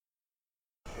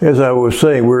As I was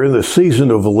saying, we're in the season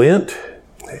of Lent,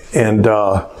 and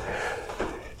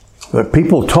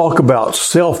people talk about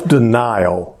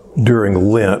self-denial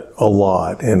during Lent a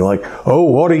lot. And like, oh,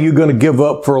 what are you going to give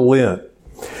up for Lent?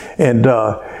 And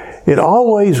it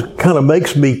always kind of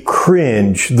makes me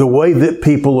cringe the way that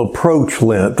people approach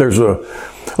Lent. There's a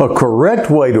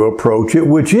correct way to approach it,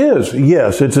 which is,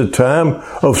 yes, it's a time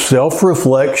of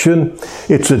self-reflection.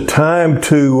 It's a time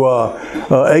to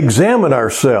examine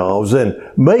ourselves and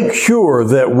make sure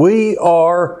that we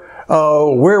are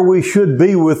where we should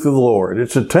be with the Lord.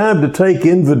 It's a time to take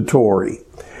inventory,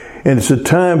 and it's a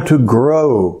time to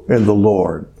grow in the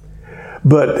Lord.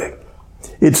 But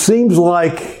it seems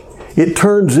like it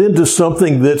turns into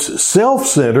something that's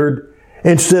self-centered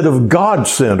instead of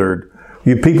God-centered.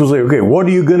 People say, okay, what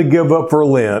are you going to give up for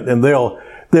Lent? And they'll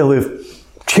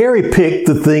cherry pick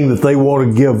the thing that they want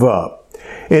to give up.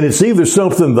 And it's either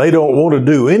something they don't want to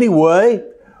do anyway,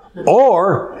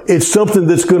 or it's something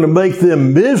that's going to make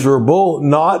them miserable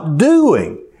not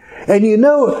doing. And you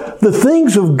know, the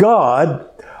things of God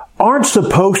aren't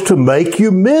supposed to make you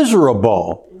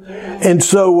miserable. And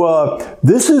so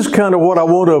this is kind of what I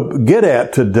want to get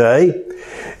at today.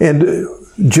 And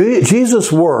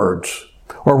Jesus' words,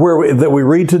 or that we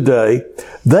read today,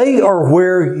 they are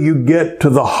where you get to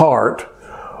the heart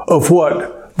of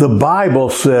what the Bible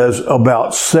says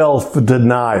about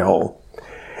self-denial.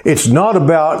 It's not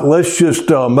about let's just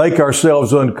make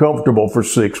ourselves uncomfortable for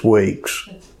 6 weeks.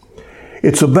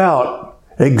 It's about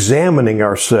examining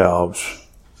ourselves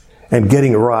and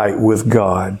getting right with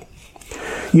God.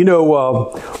 You know,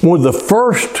 one of the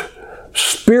first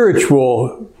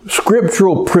scriptural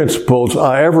principles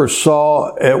I ever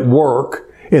saw at work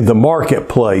in the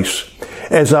marketplace,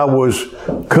 as I was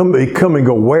becoming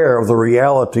aware of the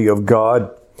reality of God,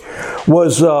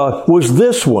 was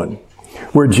this one,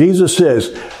 where Jesus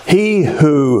says, "He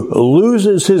who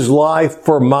loses his life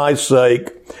for my sake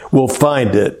will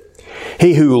find it.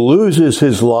 He who loses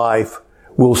his life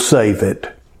will save it."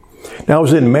 Now, I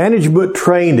was in management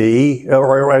training, with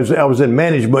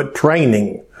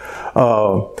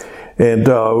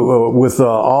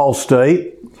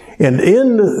Allstate. And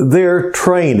in their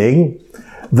training,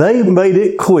 they made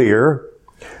it clear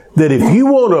that if you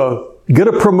want to get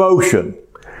a promotion,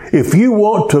 if you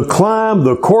want to climb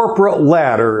the corporate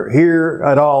ladder here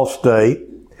at Allstate,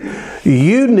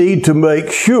 you need to make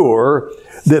sure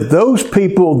that those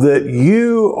people that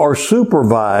you are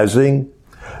supervising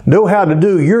know how to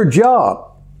do your job.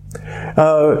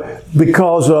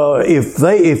 Because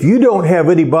if you don't have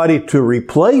anybody to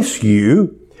replace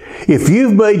you, if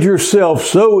you've made yourself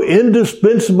so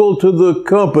indispensable to the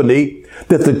company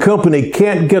that the company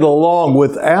can't get along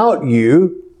without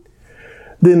you,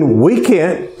 then we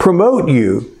can't promote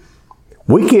you.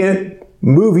 We can't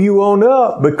move you on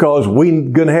up because we're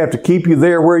going to have to keep you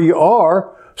there where you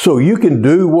are so you can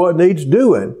do what needs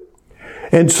doing.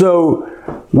 And so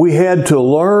we had to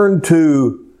learn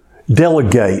to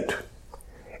delegate.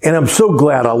 And I'm so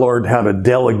glad I learned how to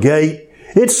delegate.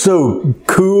 It's so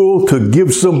cool to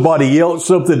give somebody else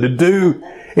something to do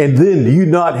and then you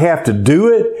not have to do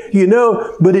it, you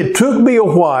know. But it took me a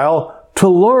while to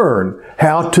learn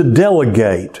how to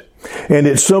delegate. And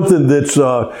it's something that's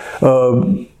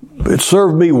it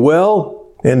served me well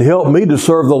and helped me to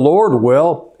serve the Lord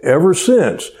well ever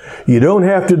since. You don't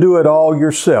have to do it all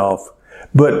yourself.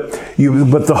 But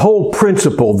the whole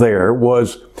principle there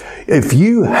was, if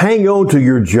you hang on to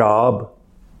your job,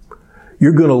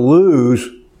 you're going to lose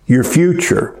your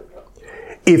future.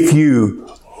 If you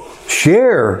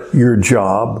share your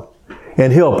job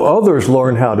and help others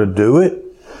learn how to do it,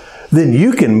 then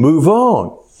you can move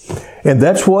on. And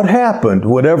that's what happened.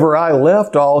 Whenever I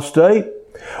left Allstate,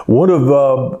 one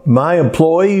of my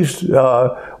employees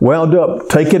wound up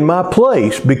taking my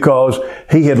place because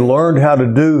he had learned how to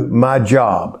do my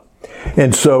job.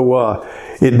 And so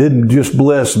it didn't just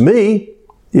bless me,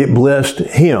 it blessed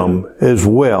him as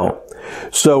well.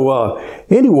 So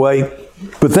anyway,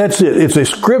 but that's it. It's a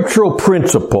scriptural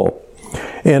principle.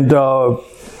 And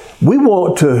we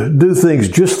want to do things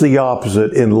just the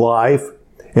opposite in life.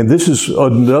 And this is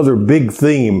another big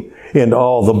theme in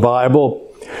all the Bible.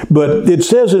 But it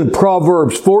says in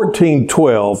Proverbs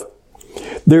 14:12,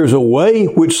 "There's a way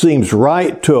which seems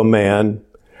right to a man,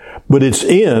 but its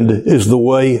end is the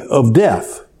way of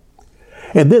death."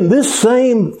 And then this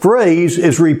same phrase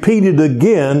is repeated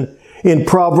again in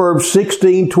Proverbs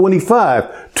 16:25,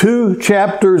 2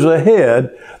 chapters ahead,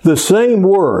 the same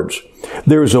words.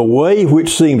 "There's a way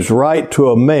which seems right to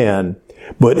a man,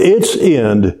 but its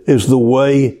end is the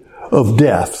way of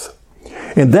death."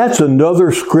 And that's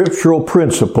another scriptural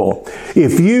principle.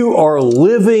 If you are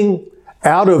living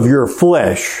out of your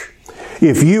flesh,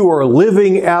 if you are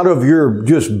living out of your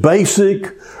just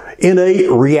basic innate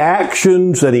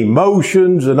reactions and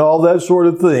emotions and all that sort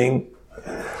of thing,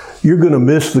 you're going to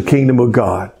miss the kingdom of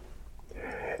God.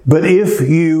 But if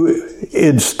you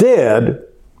instead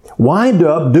wind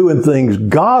up doing things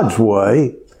God's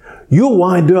way, you'll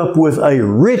wind up with a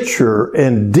richer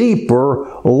and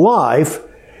deeper life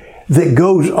that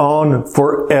goes on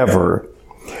forever.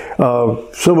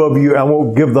 Some of you, I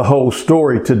won't give the whole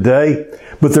story today,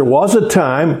 but there was a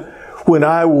time when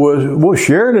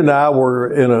Sharon and I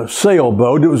were in a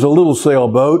sailboat. It was a little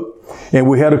sailboat, and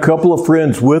we had a couple of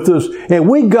friends with us, and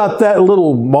we got that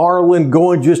little Marlin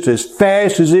going just as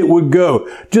fast as it would go,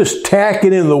 just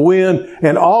tacking in the wind,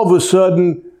 and all of a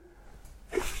sudden,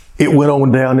 it went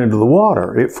on down into the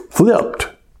water. It flipped.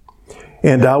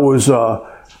 And I was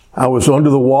under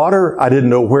the water. I didn't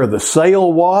know where the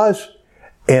sail was.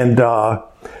 And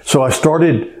so I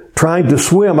started trying to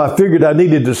swim. I figured I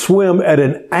needed to swim at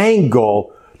an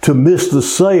angle to miss the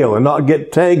sail and not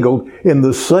get tangled in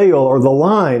the sail or the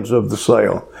lines of the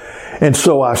sail. And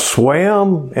so I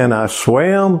swam and I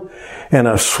swam and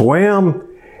I swam,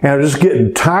 and I was just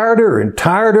getting tireder and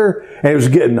tireder, and it was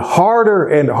getting harder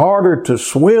and harder to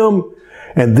swim.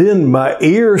 And then my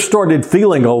ears started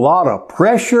feeling a lot of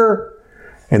pressure.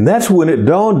 And that's when it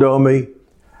dawned on me,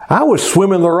 I was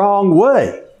swimming the wrong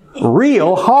way,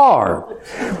 real hard.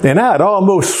 And I had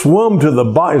almost swum to the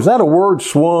bottom. Is that a word,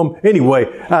 swum? Anyway,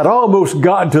 I'd almost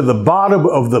gotten to the bottom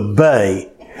of the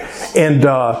bay. And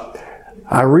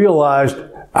I realized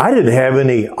I didn't have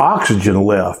any oxygen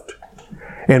left.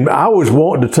 And I was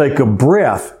wanting to take a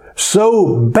breath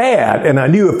so bad, and I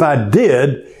knew if I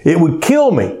did, it would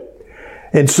kill me.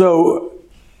 And so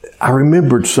I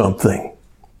remembered something.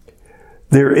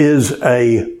 There is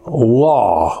a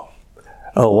law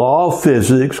of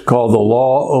physics called the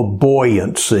law of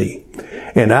buoyancy.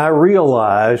 And I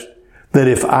realized that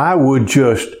if I would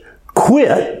just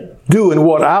quit doing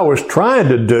what I was trying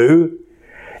to do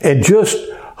and just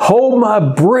hold my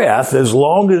breath as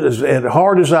long as and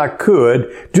hard as I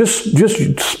could, just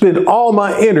spend all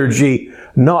my energy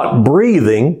not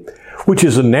breathing, which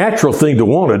is a natural thing to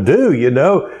want to do, you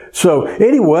know. So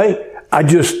anyway, I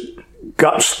just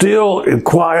got still and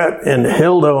quiet and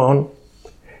held on.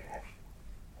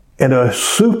 And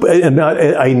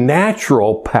a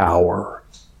natural power,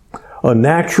 a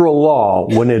natural law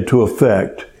went into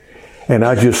effect. And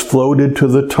I just floated to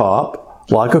the top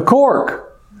like a cork.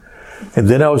 And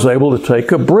then I was able to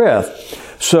take a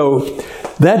breath. So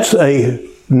that's a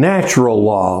natural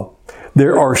law.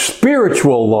 There are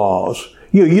spiritual laws.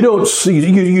 You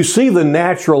see the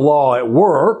natural law at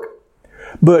work,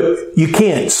 but you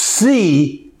can't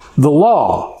see the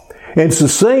law. And it's the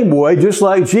same way, just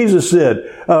like Jesus said,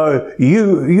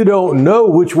 you don't know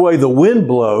which way the wind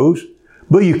blows,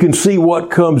 but you can see what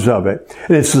comes of it.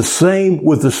 And it's the same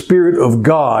with the Spirit of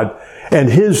God and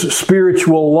His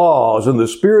spiritual laws and the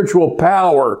spiritual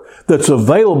power that's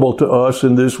available to us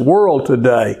in this world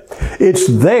today. It's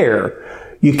there.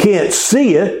 You can't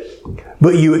see it,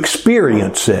 but you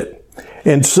experience it.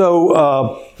 And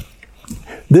so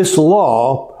this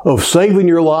law of saving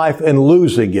your life and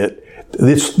losing it,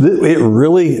 it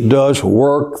really does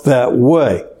work that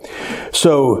way.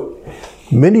 So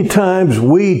many times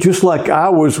we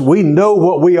know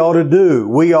what we ought to do.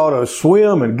 We ought to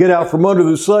swim and get out from under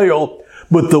the sail,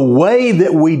 but the way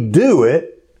that we do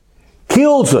it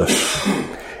kills us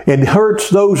and hurts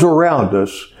those around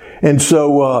us. And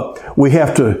so we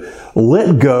have to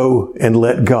let go and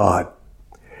let God.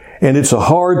 And it's a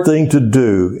hard thing to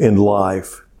do in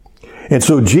life. And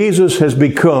so Jesus has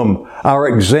become our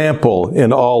example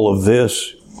in all of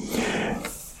this.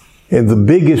 And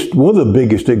one of the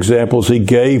biggest examples He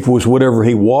gave was whenever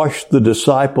He washed the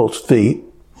disciples' feet.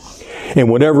 And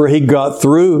whenever He got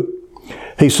through,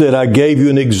 He said, I gave you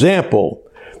an example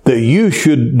that you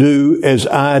should do as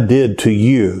I did to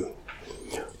you.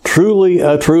 Truly,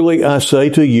 I say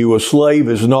to you, a slave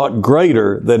is not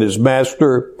greater than his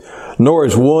master, nor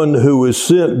is one who is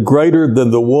sent greater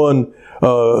than the one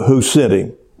who sent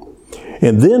him.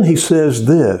 And then He says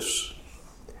this,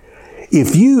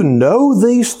 if you know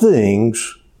these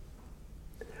things,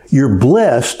 you're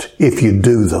blessed if you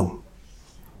do them.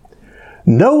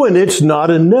 Knowing it's not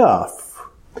enough.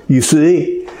 You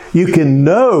see, you can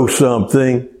know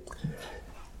something,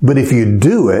 but if you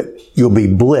do it, you'll be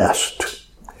blessed.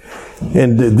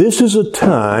 And this is a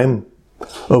time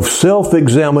of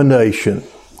self-examination.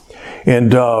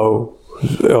 And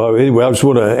anyway, I just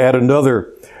want to add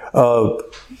another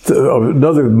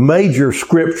major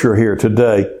scripture here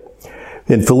today.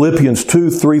 In Philippians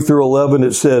 2, 3 through 11,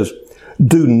 it says,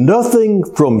 do nothing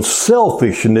from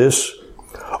selfishness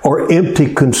or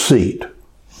empty conceit,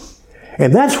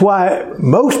 And that's why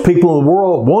most people in the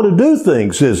world want to do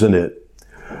things, isn't it?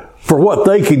 For what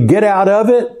they can get out of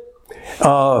it,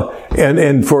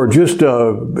 and for just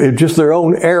their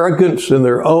own arrogance and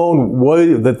their own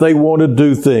way that they want to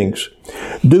do things.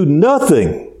 Do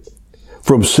nothing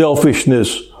from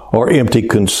selfishness or empty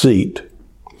conceit,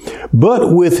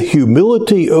 but with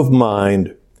humility of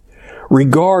mind,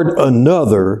 regard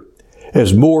another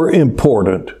as more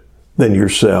important than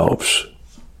yourselves.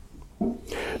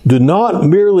 Do not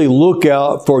merely look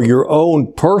out for your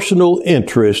own personal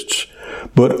interests,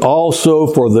 but also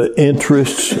for the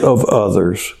interests of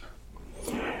others.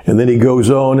 And then he goes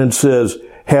on and says,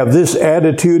 have this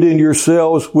attitude in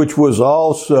yourselves, which was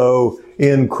also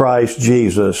in Christ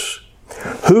Jesus,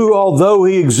 who, although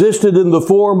he existed in the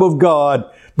form of God,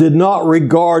 did not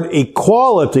regard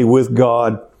equality with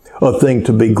God a thing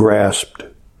to be grasped.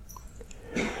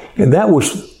 And that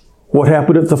was what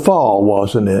happened at the fall,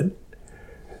 wasn't it?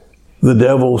 The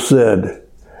devil said,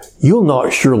 you'll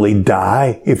not surely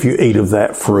die if you eat of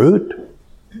that fruit.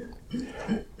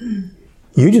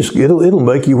 It'll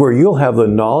make you where you'll have the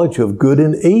knowledge of good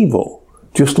and evil,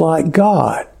 just like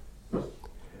God.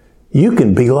 You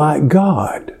can be like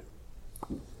God.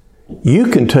 You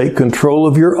can take control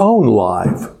of your own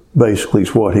life, basically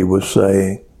is what he was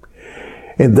saying.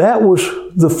 And that was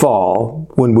the fall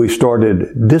when we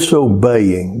started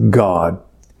disobeying God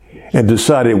and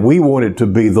decided we wanted to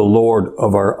be the Lord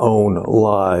of our own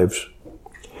lives.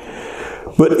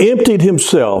 But emptied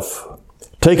himself,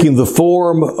 taking the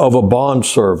form of a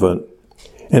bondservant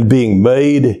and being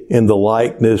made in the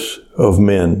likeness of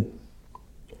men.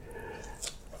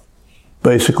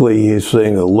 Basically, he's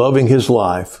saying that loving his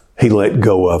life, he let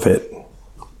go of it.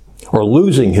 Or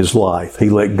losing his life, he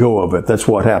let go of it. That's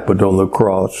what happened on the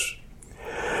cross.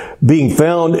 Being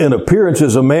found in appearance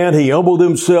as a man, he humbled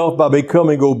himself by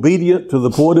becoming obedient to the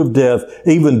point of death,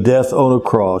 even death on a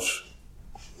cross.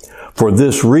 For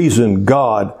this reason,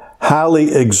 God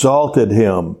highly exalted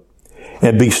him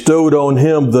and bestowed on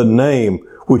him the name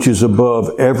which is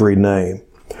above every name,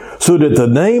 so that the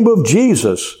name of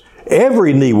Jesus,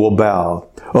 every knee will bow,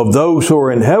 of those who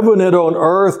are in heaven and on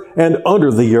earth and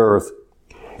under the earth,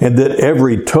 and that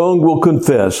every tongue will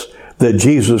confess that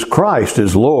Jesus Christ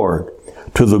is Lord,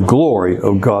 to the glory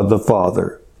of God the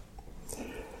Father.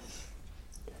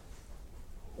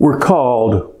 We're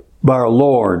called by our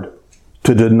Lord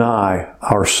to deny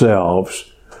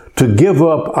ourselves, to give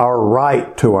up our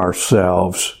right to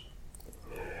ourselves.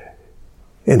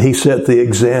 And he set the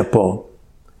example.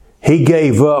 He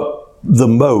gave up the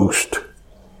most,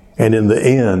 and in the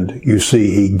end, you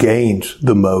see, he gains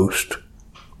the most.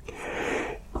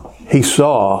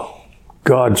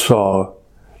 God saw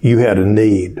you had a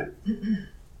need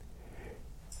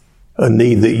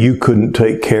that you couldn't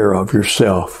take care of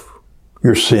yourself,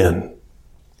 your sin.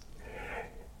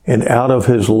 And out of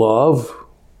his love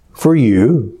for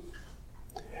you,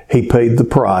 he paid the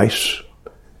price.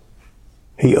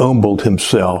 He humbled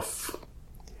himself.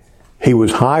 He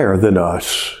was higher than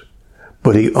us,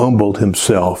 but he humbled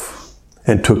himself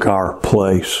and took our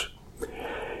place.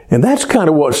 And that's kind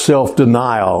of what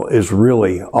self-denial is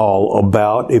really all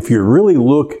about, if you really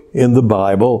look in the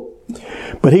Bible.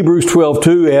 But Hebrews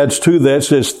 12:2 adds to that,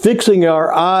 says, fixing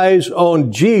our eyes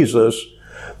on Jesus,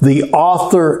 the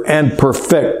author and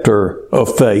perfecter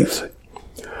of faith,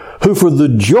 who for the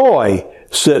joy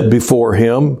set before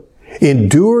him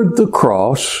endured the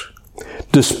cross,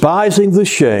 despising the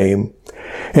shame,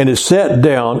 and is sat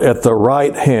down at the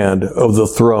right hand of the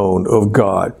throne of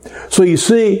God. So you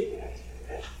see,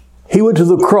 he went to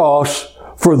the cross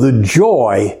for the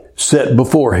joy set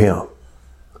before him.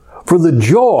 For the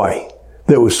joy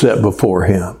that was set before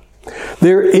him.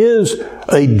 There is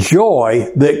a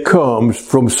joy that comes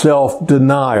from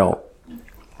self-denial.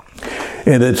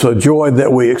 And it's a joy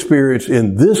that we experience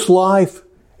in this life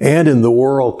and in the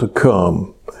world to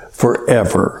come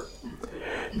forever.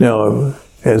 Now,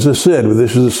 as I said,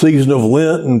 this is a season of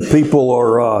Lent and people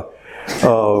are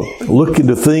looking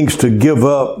to things to give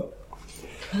up.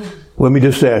 Let me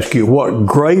just ask you, what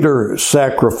greater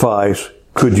sacrifice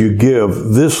could you give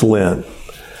this Lent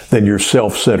than your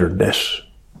self-centeredness?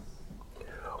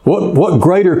 What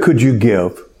greater could you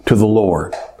give to the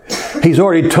Lord? He's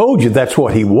already told you that's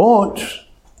what he wants.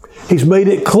 He's made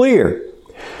it clear.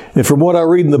 And from what I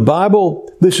read in the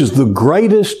Bible, this is the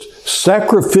greatest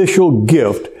sacrificial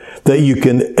gift that you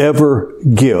can ever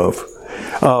give.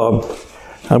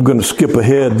 I'm going to skip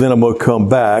ahead, then I'm going to come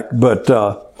back. But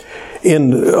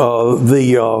in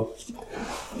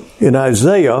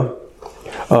Isaiah,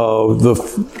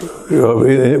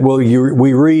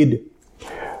 we read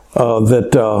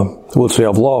that. Let's see,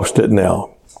 I've lost it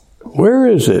now. Where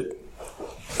is it?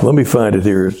 Let me find it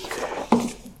here.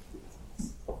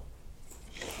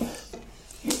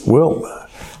 Well,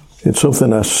 it's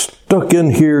something I stuck in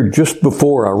here just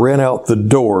before I ran out the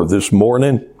door this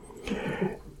morning.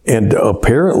 And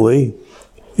apparently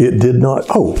it did not.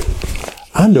 Oh,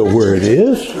 I know where it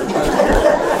is.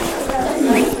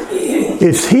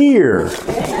 It's here.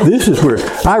 This is where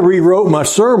I rewrote my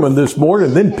sermon this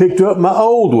morning, then picked up my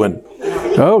old one.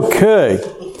 Okay.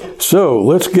 So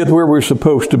let's get where we're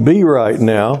supposed to be right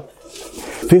now.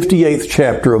 58th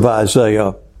chapter of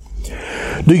Isaiah.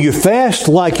 Do you fast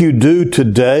like you do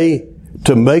today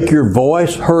to make your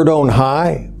voice heard on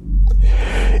high?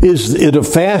 Is it a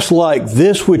fast like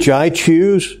this which I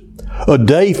choose? A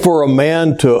day for a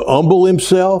man to humble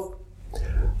himself?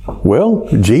 Well,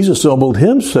 Jesus humbled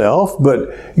himself, but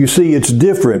you see, it's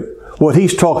different. What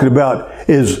he's talking about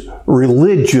is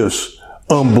religious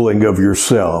humbling of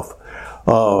yourself.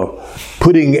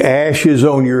 Putting ashes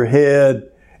on your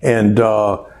head and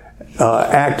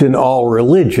acting all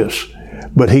religious.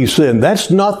 But he's saying, that's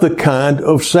not the kind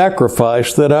of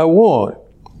sacrifice that I want.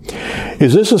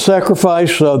 Is this a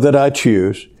sacrifice that I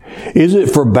choose? Is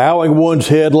it for bowing one's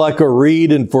head like a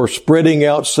reed and for spreading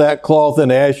out sackcloth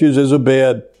and ashes as a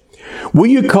bed? Will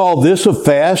you call this a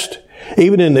fast,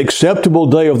 even an acceptable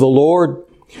day of the Lord?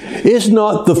 Is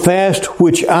not the fast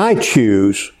which I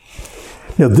choose?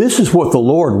 Now, this is what the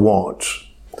Lord wants.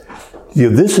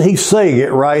 He's saying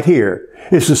it right here.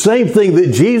 It's the same thing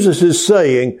that Jesus is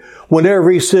saying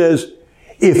whenever he says,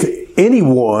 if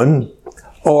anyone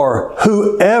or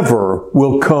whoever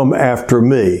will come after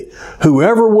me,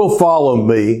 whoever will follow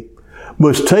me,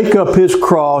 must take up his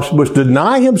cross, must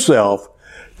deny himself,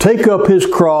 take up his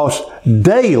cross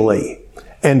daily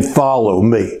and follow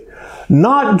me.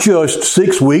 Not just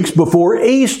 6 weeks before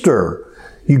Easter.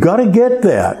 You got to get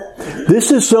that.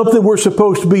 This is something we're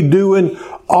supposed to be doing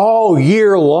all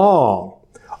year long.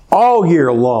 All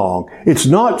year long. It's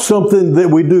not something that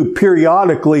we do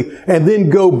periodically and then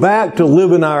go back to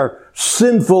living our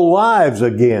sinful lives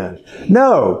again.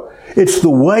 No, it's the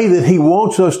way that he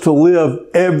wants us to live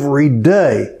every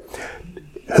day.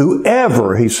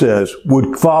 Whoever, he says,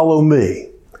 would follow me,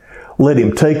 let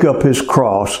him take up his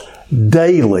cross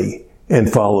daily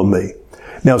and follow me.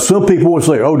 Now, some people will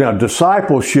say, oh, now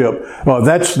discipleship,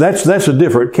 that's a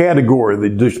different category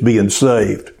than just being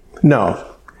saved. No,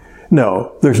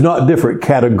 there's not different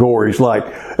categories like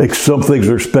some things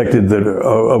are expected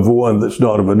of one that's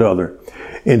not of another.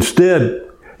 Instead,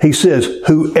 he says,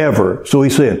 whoever. So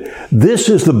he's saying, this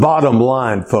is the bottom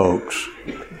line, folks.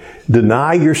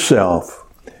 Deny yourself,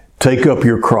 take up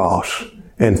your cross,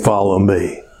 and follow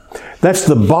me. That's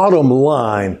the bottom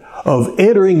line of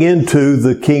entering into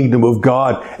the kingdom of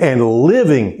God and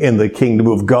living in the kingdom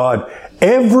of God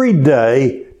every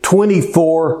day,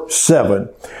 24/7.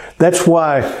 That's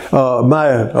why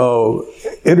my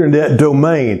internet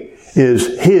domain is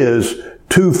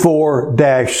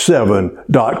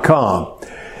his24-7.com.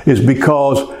 Is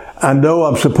because I know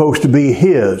I'm supposed to be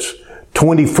his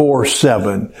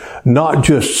 24/7, not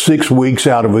just 6 weeks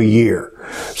out of a year.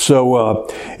 So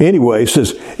anyway, it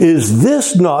says, is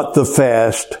this not the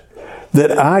fast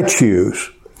that I choose?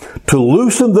 To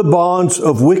loosen the bonds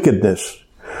of wickedness,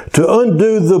 to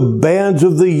undo the bands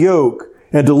of the yoke,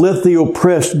 and to let the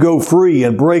oppressed go free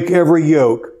and break every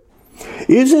yoke?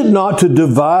 Is it not to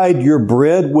divide your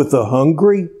bread with the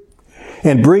hungry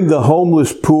and bring the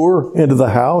homeless poor into the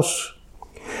house?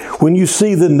 When you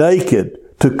see the naked,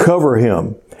 to cover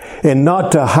him and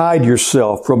not to hide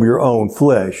yourself from your own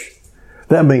flesh.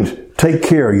 That means take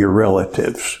care of your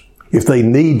relatives. If they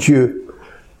need you,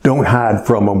 don't hide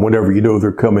from them whenever you know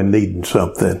they're coming needing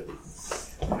something.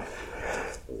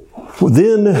 Well,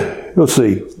 then, let's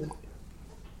see.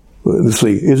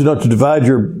 Is it not to divide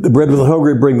your bread with the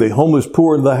hungry, bring the homeless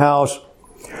poor into the house?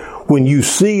 When you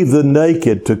see the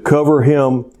naked, to cover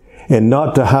him and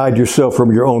not to hide yourself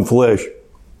from your own flesh.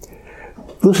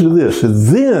 Listen to this.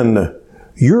 Then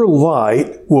your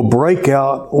light will break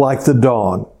out like the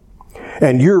dawn,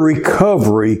 and your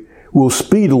recovery will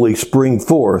speedily spring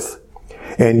forth,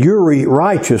 and your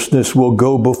righteousness will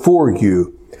go before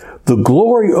you. The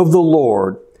glory of the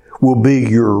Lord will be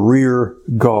your rear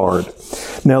guard.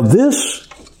 Now this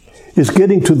is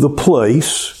getting to the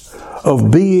place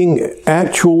of being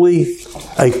actually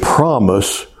a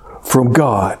promise from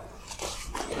God.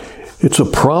 It's a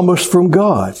promise from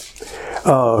God.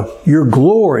 Your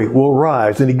glory will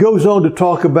rise. And he goes on to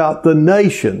talk about the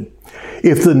nation.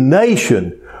 If the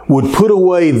nation would put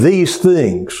away these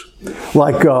things,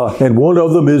 like, and one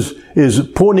of them is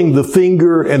pointing the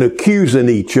finger and accusing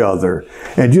each other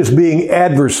and just being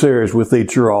adversaries with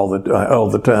each other all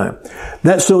the time.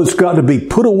 So it's got to be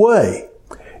put away.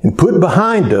 and put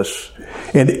behind us.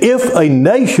 And if a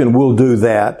nation will do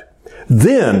that,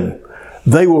 then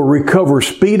they will recover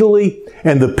speedily,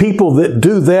 and the people that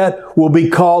do that will be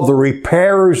called the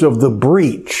repairers of the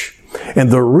breach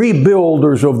and the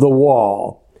rebuilders of the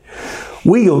wall.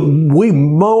 We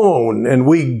moan and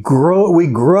we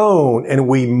groan and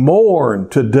we mourn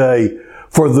today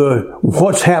for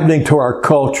what's happening to our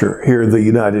culture here in the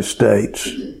United States.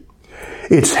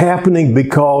 It's happening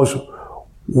because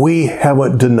we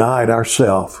haven't denied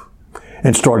ourselves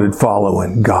and started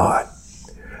following God.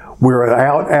 We're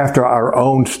out after our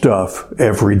own stuff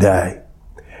every day.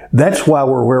 That's why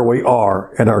we're where we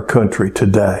are in our country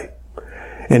today.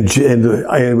 And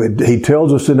he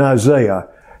tells us in Isaiah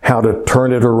how to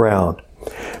turn it around.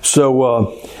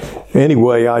 So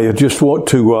anyway, I just want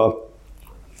to,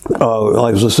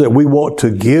 as I said, we want to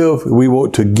give, we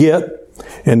want to get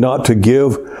and not to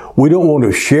give. We don't want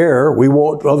to share. We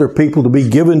want other people to be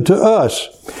given to us.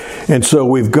 And so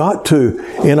we've got to,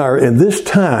 in this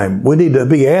time, we need to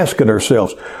be asking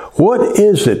ourselves, what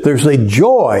is it? There's a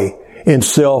joy in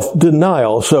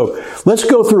self-denial. So let's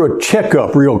go through a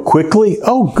checkup real quickly.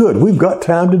 Oh, good. We've got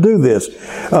time to do this.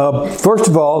 First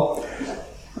of all,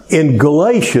 in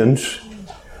Galatians,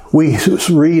 we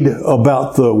read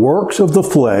about the works of the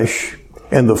flesh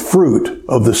and the fruit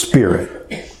of the Spirit.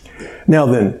 Now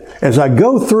then, as I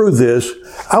go through this,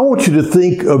 I want you to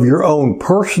think of your own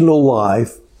personal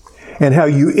life and how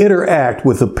you interact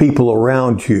with the people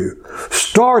around you,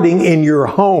 starting in your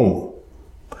home,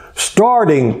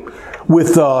 starting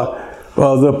with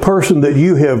the person that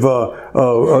you have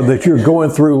that you're going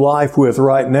through life with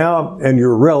right now, and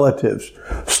your relatives.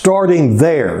 Starting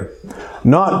there,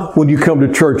 not when you come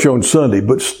to church on Sunday,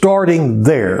 but starting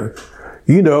there.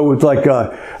 You know, it's like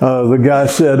the guy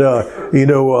said,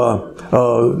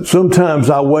 sometimes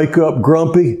I wake up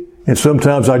grumpy, and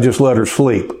sometimes I just let her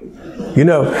sleep. You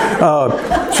know,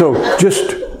 so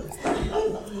just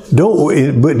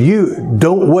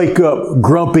don't wake up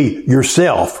grumpy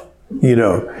yourself. You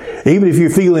know, even if you're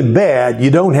feeling bad,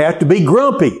 you don't have to be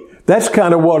grumpy. That's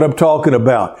kind of what I'm talking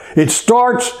about. It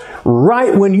starts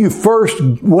right when you first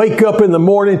wake up in the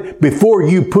morning before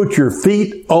you put your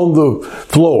feet on the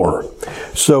floor.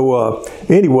 So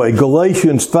anyway,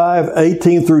 Galatians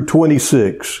 5:18 through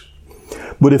 26.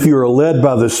 But if you are led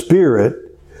by the Spirit,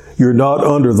 you're not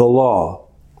under the law.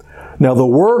 Now the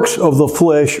works of the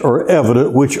flesh are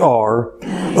evident, which are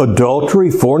adultery,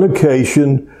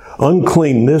 fornication,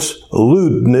 uncleanness,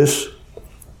 lewdness,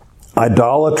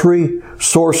 idolatry,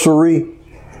 sorcery.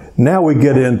 Now we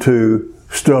get into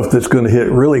stuff that's going to hit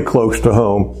really close to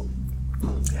home.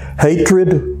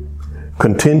 Hatred,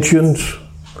 contentions,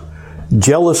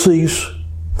 jealousies,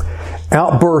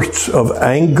 outbursts of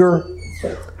anger,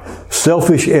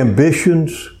 selfish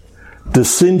ambitions,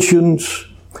 dissensions,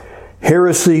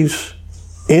 heresies,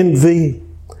 envy,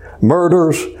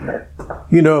 murders.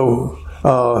 You know,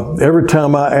 every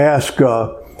time I ask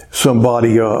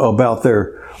somebody about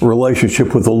their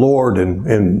relationship with the Lord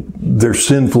and their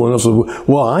sinfulness,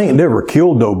 well, I ain't never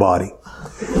killed nobody.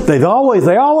 They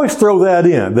always throw that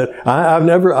in. That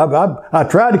I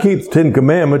tried to keep the 10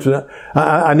 Commandments, and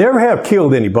I never have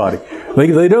killed anybody.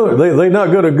 They're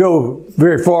not going to go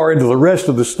very far into the rest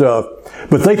of the stuff,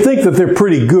 but they think that they're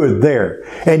pretty good there.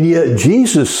 And yet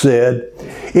Jesus said,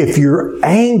 if you're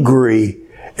angry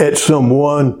at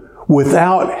someone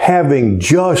without having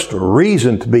just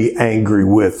reason to be angry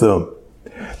with them,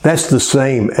 that's the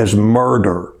same as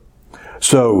murder.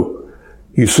 So,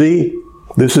 you see,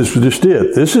 this is just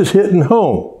it. This is hitting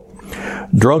home.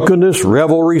 Drunkenness,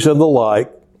 revelries, and the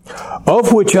like,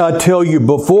 of which I tell you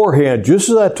beforehand, just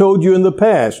as I told you in the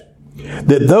past,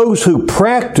 that those who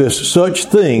practice such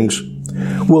things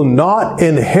will not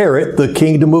inherit the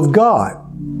kingdom of God.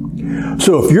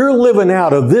 So if you're living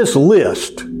out of this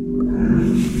list,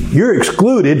 you're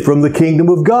excluded from the kingdom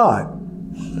of God.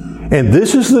 And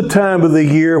this is the time of the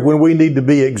year when we need to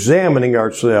be examining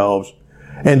ourselves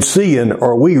and seeing,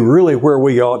 are we really where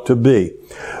we ought to be?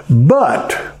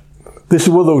 But this is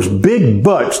one of those big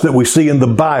buts that we see in the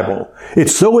Bible.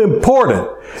 It's so important.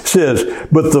 It says,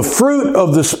 but the fruit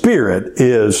of the Spirit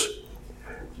is,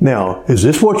 now, is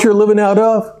this what you're living out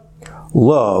of?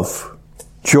 Love,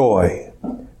 joy,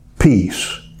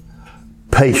 peace,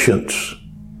 patience.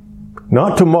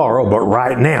 Not tomorrow, but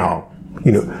right now.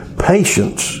 You know,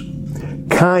 patience,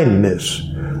 kindness,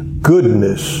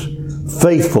 goodness,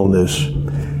 faithfulness,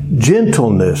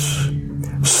 gentleness,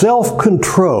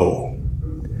 self-control.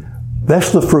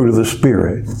 That's the fruit of the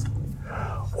Spirit.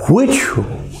 Which,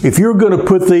 if you're going to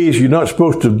put these, you're not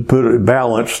supposed to put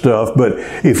balanced stuff, but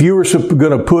if you were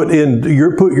going to put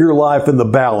your life in the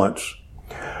balance,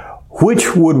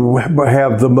 which would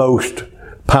have the most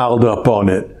piled up on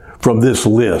it from this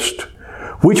list?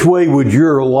 Which way would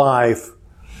your life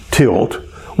tilt?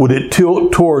 Would it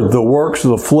tilt toward the works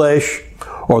of the flesh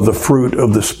or the fruit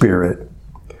of the Spirit?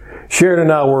 Sharon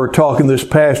and I were talking this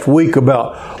past week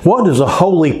about what does a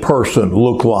holy person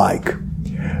look like?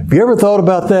 Have you ever thought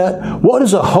about that? What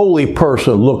does a holy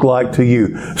person look like to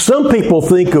you? Some people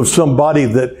think of somebody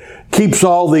that keeps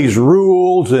all these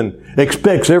rules and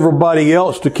expects everybody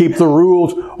else to keep the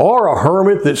rules, or a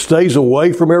hermit that stays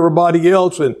away from everybody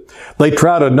else, and they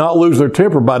try to not lose their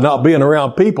temper by not being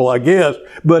around people, I guess.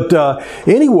 But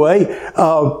anyway,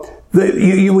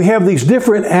 we have these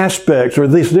different aspects or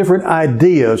these different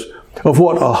ideas of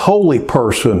what a holy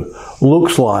person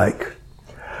looks like.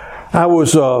 I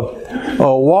was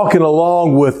walking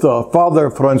along with Father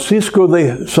Francisco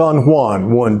de San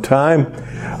Juan one time.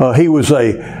 He was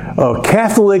a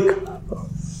Catholic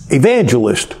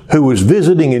evangelist who was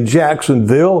visiting in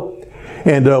Jacksonville,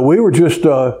 and we were just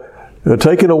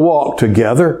taking a walk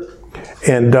together.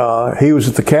 And he was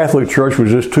at the Catholic church, which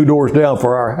was just 2 doors down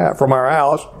from our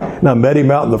house. And I met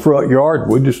him out in the front yard.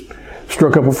 We just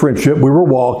struck up a friendship. We were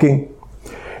walking,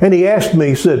 and he asked me,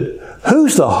 he said,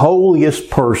 "Who's the holiest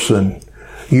person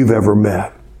you've ever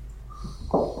met?"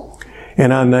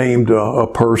 And I named a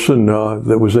person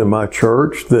that was in my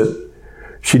church that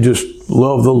she just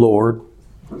loved the Lord.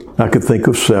 I could think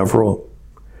of several.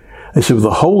 They said,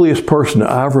 "The holiest person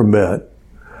I ever met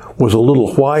was a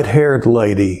little white-haired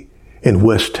lady in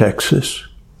West Texas.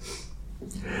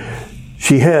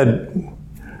 She had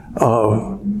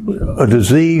a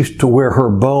disease to where her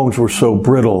bones were so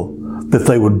brittle that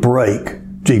they would break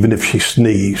even if she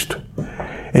sneezed.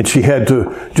 And she had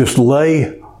to just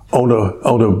lay on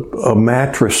a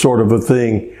mattress sort of a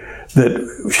thing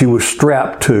that she was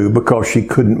strapped to because she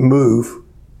couldn't move.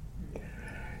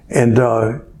 And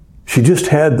she just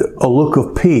had a look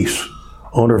of peace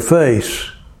on her face.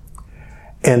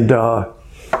 And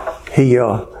he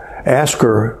asked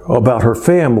her about her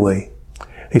family.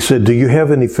 He said, "Do you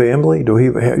have any family?"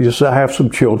 Yes, "I have some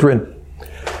children."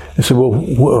 He said,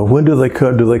 "Well, when do they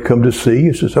come? Do they come to see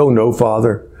you?" He says, "Oh, no,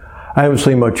 Father. I haven't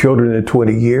seen my children in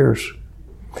 20 years.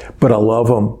 But I love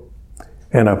them,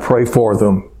 and I pray for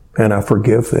them, and I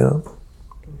forgive them."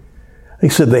 He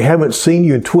said, "They haven't seen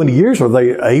you in 20 years. Are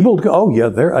they able to?" "Oh, yeah,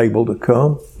 they're able to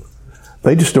come.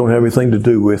 They just don't have anything to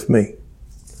do with me.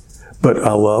 But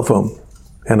I love them,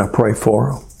 and I pray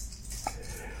for them."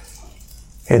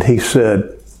 And he said,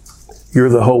 "You're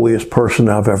the holiest person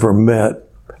I've ever met.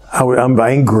 I'm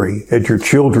angry at your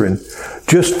children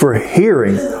just for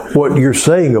hearing what you're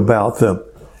saying about them.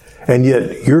 And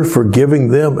yet you're forgiving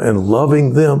them and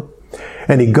loving them."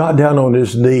 And he got down on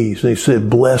his knees and he said,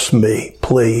 "Bless me,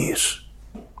 please."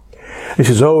 He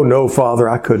says, "Oh, no, Father,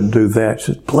 I couldn't do that." He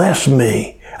says, "Bless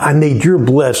me. I need your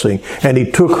blessing." And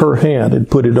he took her hand and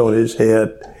put it on his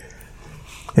head.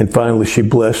 And finally she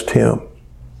blessed him.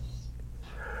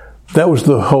 That was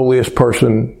the holiest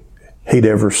person he'd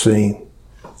ever seen.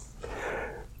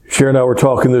 Sharon and I were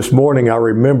talking this morning. I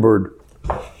remembered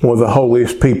one of the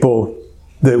holiest people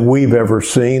that we've ever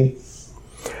seen.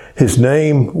 His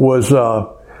name was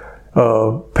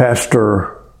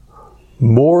Pastor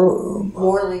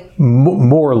Morley.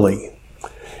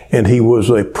 And he was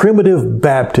a primitive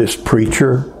Baptist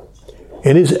preacher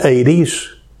in his 80s.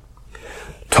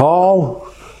 Tall,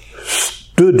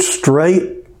 stood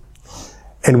straight,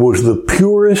 and was the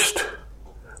purest,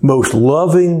 most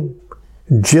loving,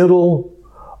 gentle,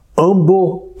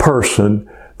 humble person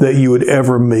that you would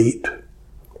ever meet.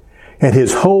 And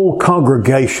his whole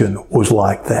congregation was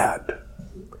like that.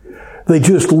 They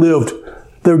just lived,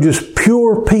 they were just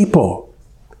pure people.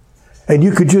 And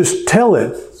you could just tell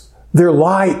it. Their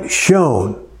light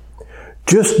shone.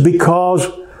 Just because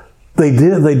they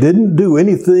didn't do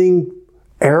anything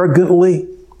arrogantly,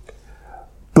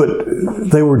 but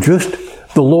they were just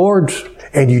the Lord's,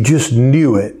 and you just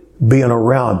knew it being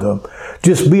around them.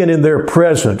 Just being in their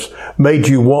presence made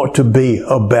you want to be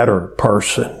a better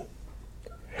person.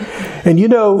 And you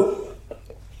know,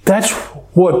 that's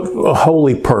what a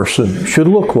holy person should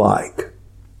look like.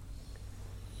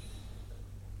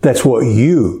 That's what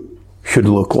you should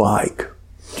look like.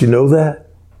 Do you know that?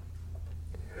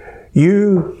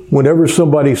 You, whenever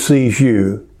somebody sees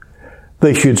you,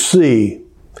 they should see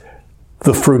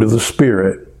the fruit of the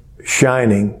Spirit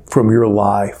shining from your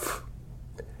life.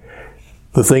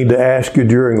 The thing to ask you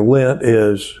during Lent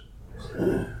is,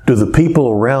 do the people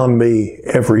around me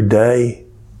every day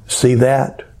see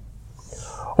that?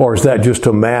 Or is that just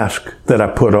a mask that I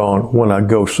put on when I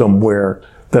go somewhere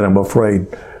that I'm afraid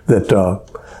that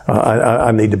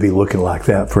I need to be looking like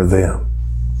that for them?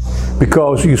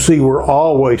 Because you see, we're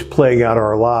always playing out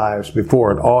our lives before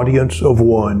an audience of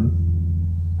one.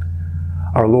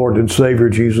 Our Lord and Savior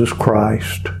Jesus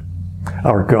Christ,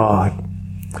 our God,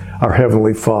 our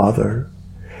Heavenly Father,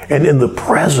 and in the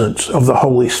presence of the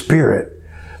Holy Spirit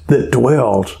that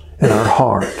dwells in our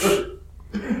hearts.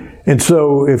 And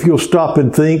so if you'll stop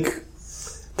and think,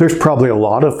 there's probably a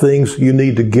lot of things you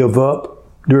need to give up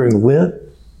during Lent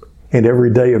and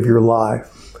every day of your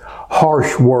life.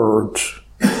 Harsh words,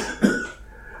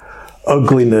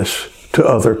 ugliness to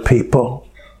other people,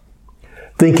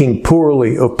 thinking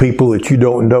poorly of people that you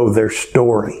don't know their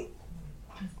story.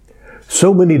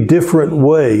 So many different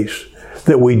ways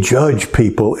that we judge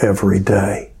people every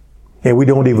day, and we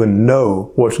don't even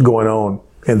know what's going on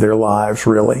in their lives,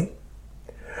 really.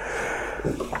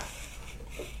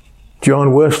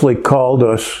 John Wesley called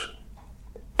us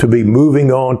to be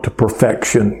moving on to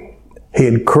perfection. He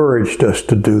encouraged us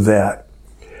to do that.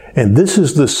 And this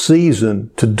is the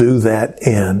season to do that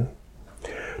in,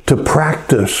 to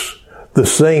practice the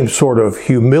same sort of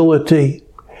humility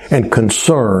and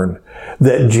concern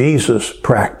that Jesus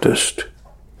practiced.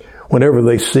 Whenever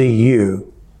they see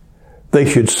you, they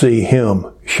should see Him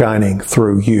shining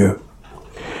through you.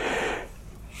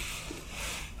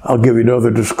 I'll give you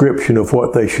another description of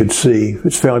what they should see.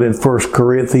 It's found in 1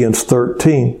 Corinthians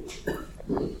 13.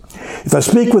 If I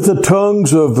speak with the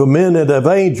tongues of men and of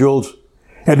angels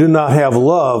and do not have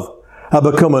love, I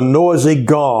become a noisy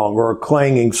gong or a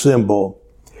clanging cymbal.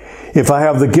 If I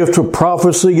have the gift of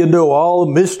prophecy and know all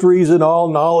mysteries and all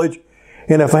knowledge,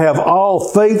 and if I have all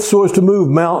faith so as to move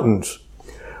mountains,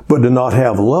 but do not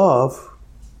have love,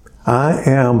 I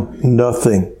am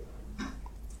nothing.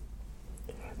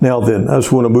 Now then, I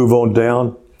just want to move on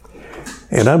down,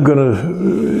 and I'm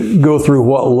going to go through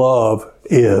what love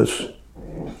is.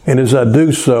 And as I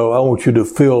do so, I want you to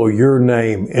fill your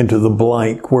name into the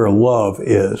blank where love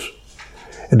is.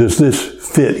 And does this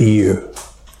fit you?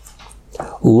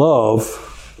 Love,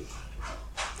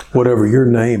 whatever your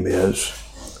name is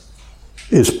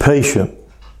patient.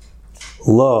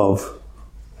 Love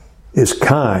is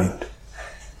kind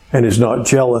and is not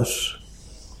jealous.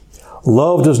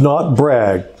 Love does not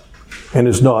brag and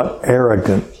is not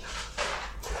arrogant,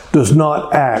 does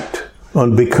not act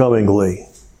unbecomingly.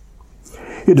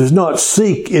 It does not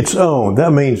seek its own.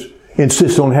 That means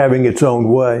insist on having its own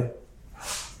way.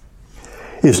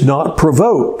 Is not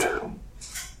provoked.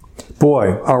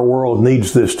 Boy, our world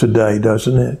needs this today,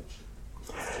 doesn't it?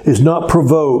 Is not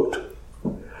provoked.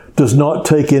 Does not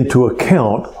take into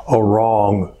account a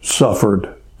wrong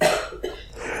suffered.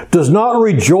 Does not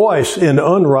rejoice in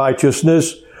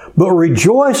unrighteousness, but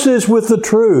rejoices with the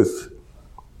truth.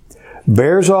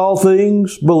 Bears all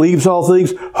things, believes all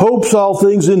things, hopes all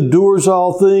things, endures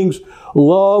all things.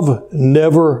 Love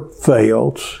never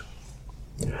fails.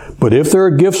 But if there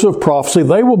are gifts of prophecy,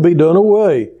 they will be done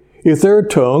away. If there are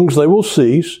tongues, they will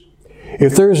cease.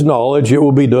 If there is knowledge, it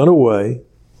will be done away.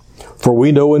 For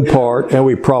we know in part, and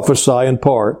we prophesy in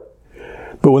part.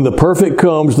 But when the perfect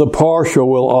comes, the partial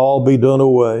will all be done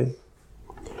away.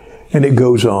 And it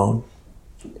goes on.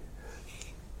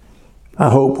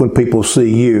 I hope when people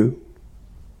see you,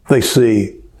 they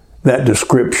see that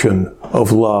description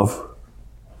of love.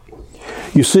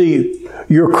 You see,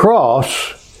 your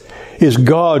cross is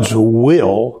God's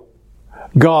will,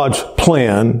 God's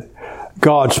plan,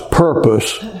 God's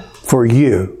purpose for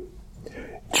you.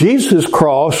 Jesus'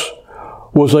 cross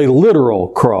was a literal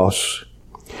cross.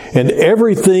 And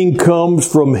everything comes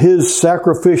from His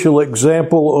sacrificial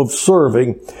example of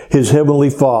serving His Heavenly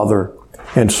Father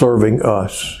and serving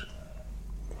us.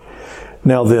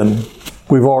 Now then,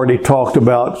 we've already talked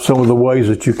about some of the ways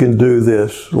that you can do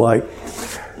this, like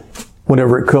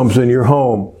whenever it comes in your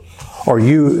home. Are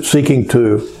you seeking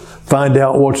to find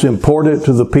out what's important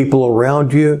to the people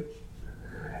around you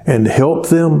and help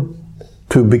them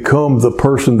to become the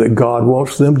person that God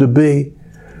wants them to be?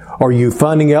 Are you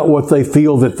finding out what they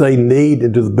feel that they need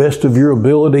and to the best of your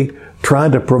ability,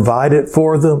 trying to provide it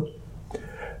for them?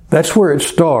 That's where it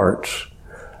starts.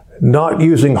 Not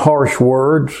using harsh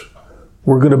words.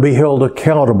 We're going to be held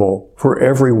accountable for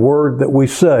every word that we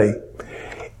say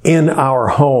in our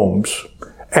homes,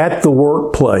 at the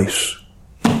workplace.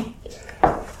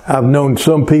 I've known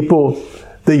some people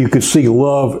that you could see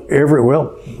love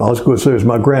well, I was going to say it was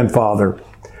my grandfather.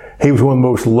 He was one of the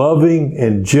most loving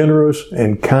and generous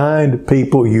and kind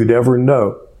people you'd ever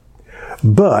know.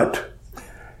 But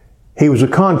he was a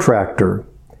contractor,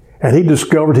 and he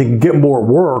discovered he could get more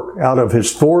work out of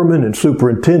his foremen and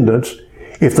superintendents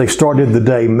if they started the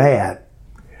day mad.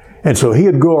 And so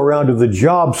he'd go around to the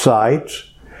job sites,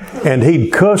 and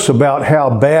he'd cuss about how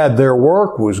bad their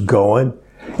work was going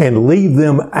and leave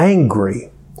them angry.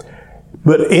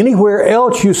 But anywhere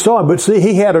else you saw him. But see,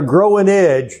 he had a growing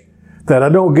edge that I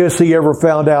don't guess he ever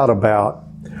found out about.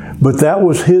 But that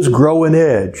was his growing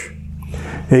edge.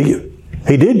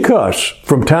 He did cuss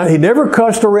from time. He never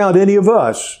cussed around any of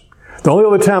us. The only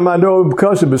other time I know him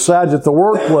cussing besides at the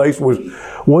workplace was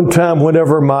one time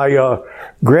whenever my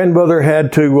grandmother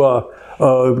had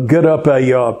to get up a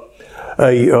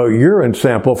urine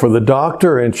sample for the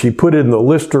doctor, and she put it in the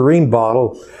Listerine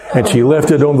bottle, and she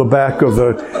left it on the back of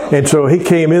the. And so he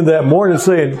came in that morning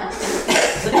saying,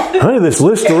 "Honey, this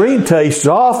Listerine tastes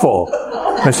awful."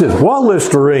 I said, "What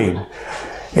Listerine?"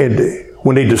 And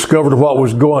when he discovered what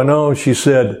was going on, she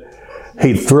said,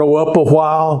 he'd throw up a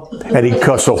while and he'd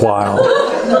cuss a while.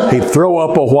 He'd throw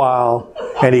up a while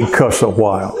and he'd cuss a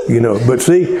while. But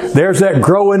see, there's that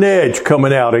growing edge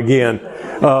coming out again.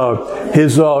 He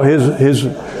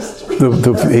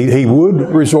would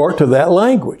resort to that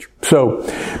language. So,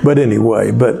 but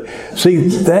anyway, but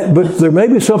there may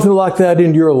be something like that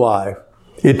in your life.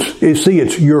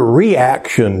 It's your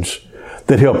reactions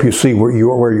that help you see where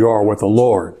you are with the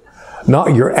Lord.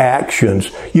 Not your actions.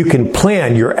 You can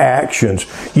plan your actions.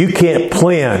 You can't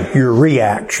plan your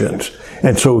reactions.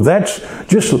 And so that's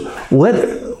just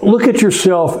look at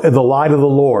yourself in the light of the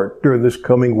Lord during this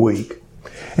coming week.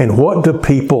 And what do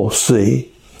people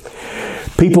see?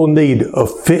 People need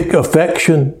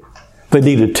affection. They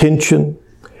need attention.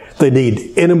 They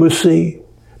need intimacy.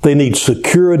 They need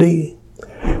security.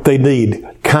 They need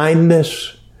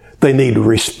kindness. They need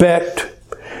respect.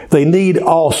 They need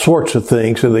all sorts of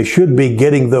things, and they should be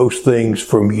getting those things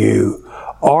from you.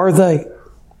 Are they?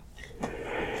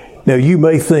 Now you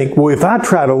may think, well, if I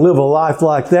try to live a life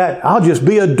like that, I'll just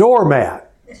be a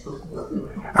doormat.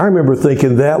 I remember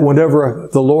thinking that whenever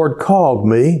the Lord called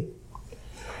me.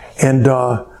 And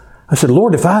I said,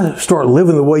 Lord, if I start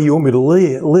living the way you want me to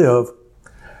live,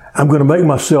 I'm going to make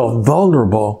myself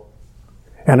vulnerable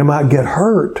and I might get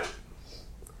hurt.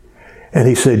 And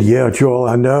he said, yeah, Joel,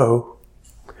 I know.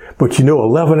 But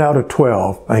 11 out of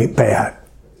 12 ain't bad.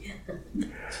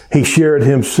 He shared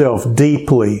himself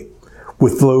deeply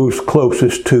with those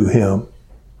closest to him.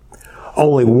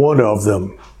 Only one of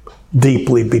them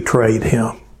deeply betrayed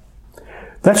him.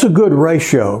 That's a good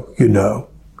ratio,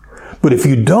 But if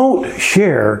you don't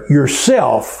share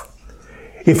yourself,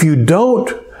 if you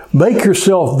don't make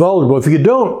yourself vulnerable, if you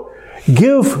don't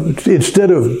give instead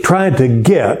of trying to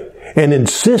get and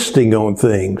insisting on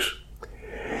things,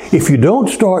 if you don't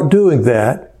start doing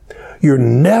that, you're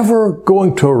never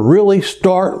going to really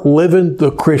start living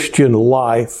the Christian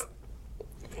life.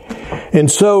 And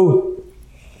so,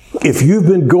 if you've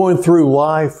been going through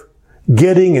life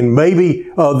getting, and maybe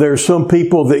there's some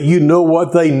people that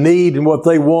what they need and what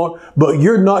they want, but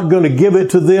you're not going to give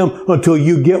it to them until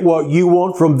you get what you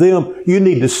want from them, you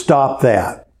need to stop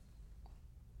that.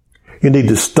 You need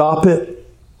to stop it,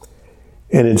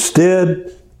 and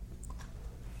instead,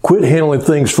 quit handling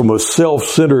things from a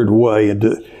self-centered way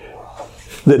that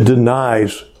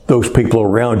denies those people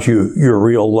around you your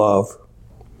real love.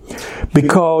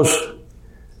 Because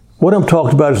what I'm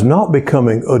talking about is not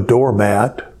becoming a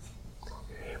doormat.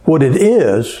 What it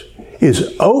is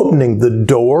opening the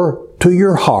door to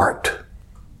your heart.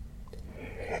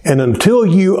 And until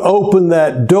you open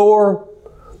that door,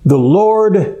 the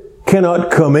Lord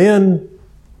cannot come in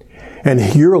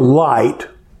and your light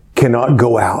cannot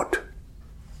go out.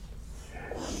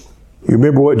 You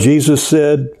remember what Jesus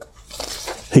said?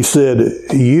 He said,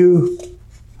 you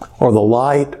are the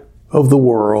light of the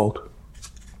world.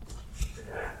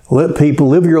 Let people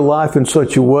live your life in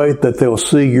such a way that they'll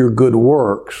see your good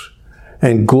works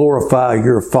and glorify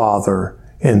your Father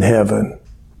in heaven.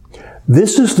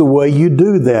 This is the way you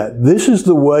do that. This is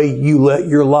the way you let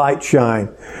your light shine.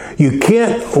 You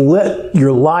can't let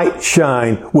your light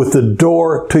shine with the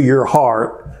door to your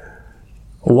heart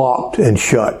locked and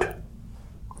shut.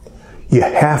 You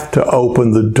have to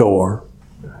open the door,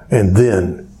 and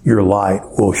then your light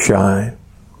will shine.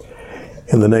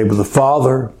 In the name of the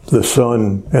Father, the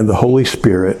Son, and the Holy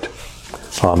Spirit.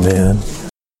 Amen.